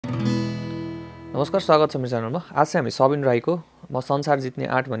नमस्कार, स्वागत छ मेरो च्यानलमा। आज चाहिँ हामी सबिन राईको म संसार जित्ने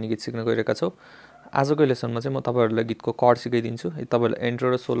 8 भन्ने गीत सिक्न गइरहेका छौँ। आजको लेसनमा चाहिँ म तपाईहरुलाई गीतको कर्ड सिकाइदिन्छु। यदि तपाईहरुलाई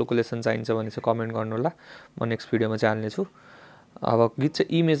इन्ट्रो र सोलोको लेसन चाहिन्छ भने चाहिँ कमेन्ट गर्नु होला। म नेक्स्ट भिडियोमा चाहिँ हाल्ने छु। अब गीत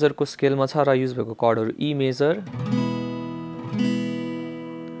चाहिँ ई मेजरको स्केलमा छ र युज भएको कर्डहरु ई मेजर,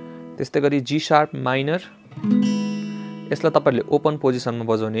 त्यस्तै गरी जी शार्प माइनर, यसलाई तपाईहरुले ओपन पोजिसनमा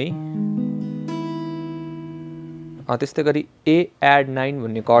बजाउने है। त्यस्तै गरी ए एड 9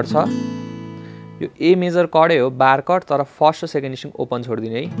 भन्ने कर्ड छ। यो ए मेजर कर्डै हो, बार कर्ड, तर फर्स्ट र सेकेन्ड स्ट्रिङ ओपन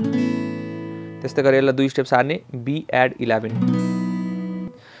छोड्दिने है। त्यस्तै गरी यसलाई 2 स्टेप सार्ने बी एड 11।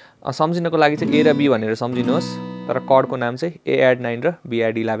 सम्झिनको लागि चाहिँ ए र बी भनेर सम्झिनुहोस्, तर कर्डको नाम चाहिँ ए एड 9 र बी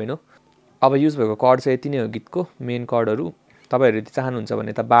एड 11 हो। अब युज भएको कर्ड चाहिँ यति नै हो गीतको मेन कर्डहरु। तपाईहरु यदि चाहनुहुन्छ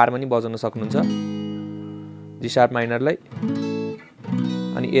भने त बारमा पनि बजाउन सक्नुहुन्छ, जी शार्प माइनरलाई,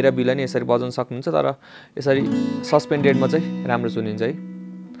 अनि ए र बी लाई नि यसरी बजाउन सक्नुहुन्छ, तर यसरी सस्पेन्डेडमा चाहिँ राम्रो सुनिन्छ है।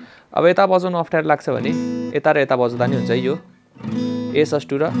 अब यता बजाउन अप्ठ्यारो लाग्छ भने यता र यता बजाउँदा नि हुन्छ है। यो ए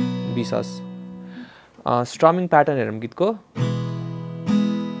sus2 र बी sus। स्ट्रमिङ प्याटर्न हेरौँ गीतको।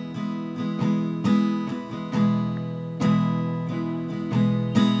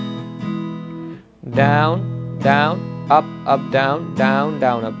 Down down up up down down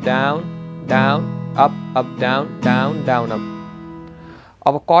down up down down up up down down down up.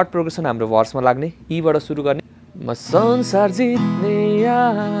 अब कर्ड प्रोग्रेसन हाम्रो भर्समा लाग्ने ई बाट सुरु गर्ने। म संसार जित्ने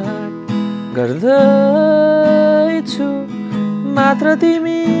याद गर्दैछु, मात्र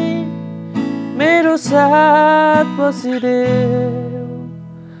तिमी मेरो साथ बसिदेऊ।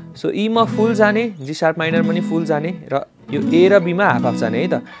 सो ई मा फुल जाने, जी शार्प माइनर पनि फुल जाने, र यो ए र बी मा हाफ हाफ जाने है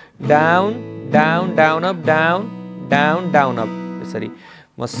त। Down down down up down down down up यसरी।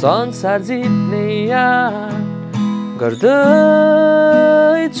 म संसार जित्ने याद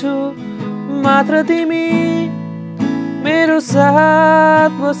गर्दैछु, मात्र तिमी मेरो साथ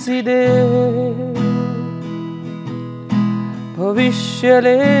बसिदेऊ।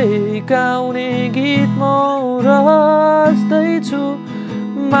 भविष्यले गाउने गीत म रच्दैछु,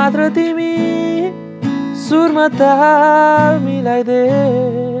 मात्र तिमी सुरमा ताल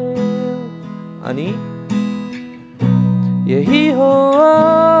मिलाइदेऊ। अनि यही हो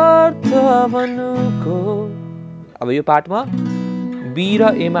अर्थ भन्नुको। अब यो पार्टमा बी र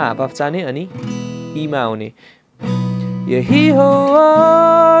ए मा हाफ हाफ जाने अनि ई मा आउने। यही हो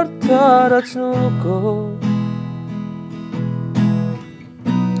अर्थ रच्नुको,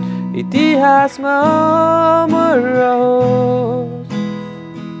 इतिहासमा अमर रहोस्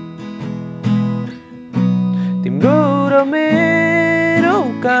तिम्रो र मेरो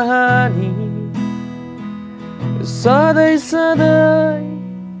कहानी सधैँ सधैँ।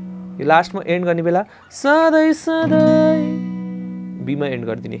 यो लास्टमा एन्ड गर्ने बेला सधैँ सधैँ बी मा एन्ड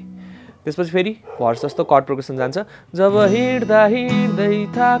गरिदिने। त्यसपछि फेरि भर्स जस्तो कर्ड प्रोग्रेसन जान्छ। जब हिँड्दा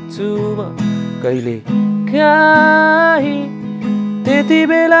हिँड्दै थाक्छु म कहिले काहीँ, त्यति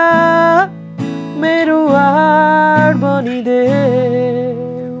बेला मेरो हाड बनिदेऊ।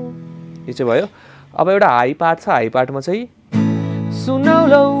 यो चाहिँ भयो। अब एउटा हाई पार्ट छ। हाई पार्टमा चाहिँ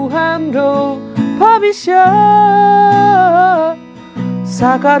सुनौलौ हाम्रो भविष्य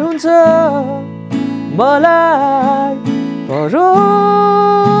साकार हुन्छ, मलाई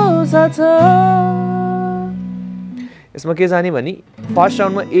भरोसा छ। यसमा के जाने भने फर्स्ट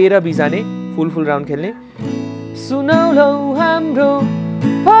राउन्डमा ए र बी जाने, फुल फुल राउन्ड खेल्ने। सुनौलौ हाम्रो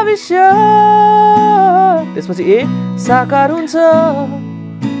भविष्य, त्यसपछि ए साकार हुन्छ,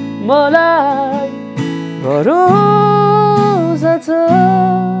 मलाई भरोसा छ।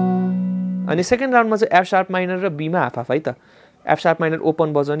 अनि सेकेन्ड राउन्डमा चाहिँ एफ शार्प माइनर र बी मा हाफ हाफ है त। एफ शार्प माइनर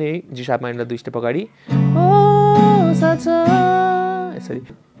ओपन बजाउने है, जी शार्प माइनर 2 स्टेप अगाडि यसरी।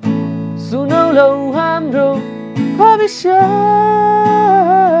 सुनौलौ हाम्रो भविष्य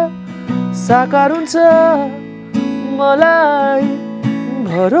साकार हुन्छ, मलाई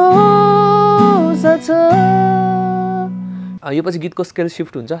भरोसा छ। यो पछि गीतको स्केल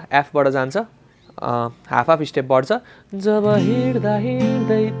शिफ्ट हुन्छ, एफ बाट जान्छ, हाफ हाफ स्टेप बढ्छ। जब हिँड्दा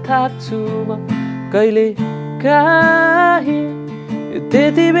हिँड्दै थाक्छु म कहिले काहीँ,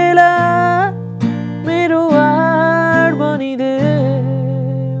 त्यति बेला मेरो हाड बनिदेऊ।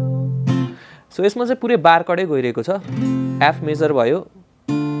 सो यसमा चाहिँ पुरै बार कडै गइरहेको छ। एफ मेजर भयो,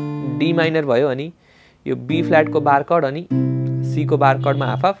 डी माइनर भयो, अनि यो बी फ्ल्याट को बार कर्ड, अनि सी को बार कर्डमा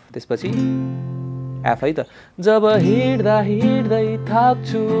हाफ हाफ, त्यसपछि एफ है त। जब हिँड्दा हिँड्दै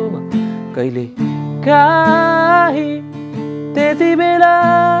थाक्छु म कहिले काहीँ, त्यति बेला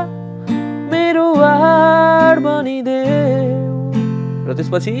मेरो हाड बनिदेऊ। र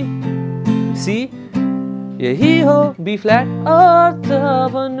त्यसपछि सी, यही हो बी फ्ल्याट अर्थ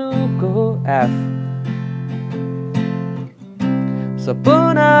भन्नुको एफ।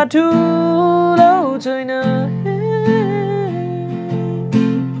 सपना ठुलो छैन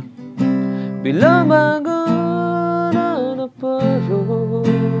विलम्ब गर्न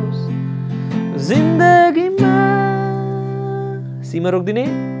नपरोस् जिन्दगीमा सीमा रोक्दिने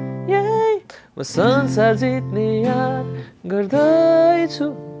म संसार जित्ने याद गर्दैछु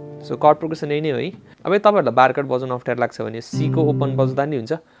सो कर्ड प्रोग्रेसन यही नै हो है अब तपाईहरुलाई बार कार्ड बजाउन अप्ठ्यारो लाग्छ भने सी को ओपन बजाउँदा नि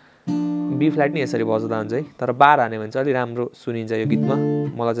हुन्छ बी फ्ल्याट नि यसरी बजाउँदा हुन्छ है तर बार हाने भने चाहिँ अलि राम्रो सुनिन्छ यो गीतमा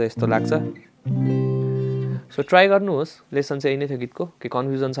मलाई चाहिँ यस्तो लाग्छ सो ट्राई गर्नुहोस् लेसन चाहिँ यही नै थियो गीतको के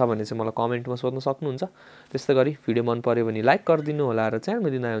कन्फ्युजन छ भने चाहिँ मलाई कमेन्टमा सोध्न सक्नुहुन्छ त्यस्तै गरी भिडियो मन पर्यो भने लाइक गरिदिनु होला र च्यानलमा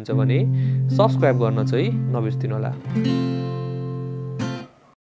दिन आए हुन्छ भने सब्स्क्राइब गर्न चाहिँ नबिर्सिदिनु होला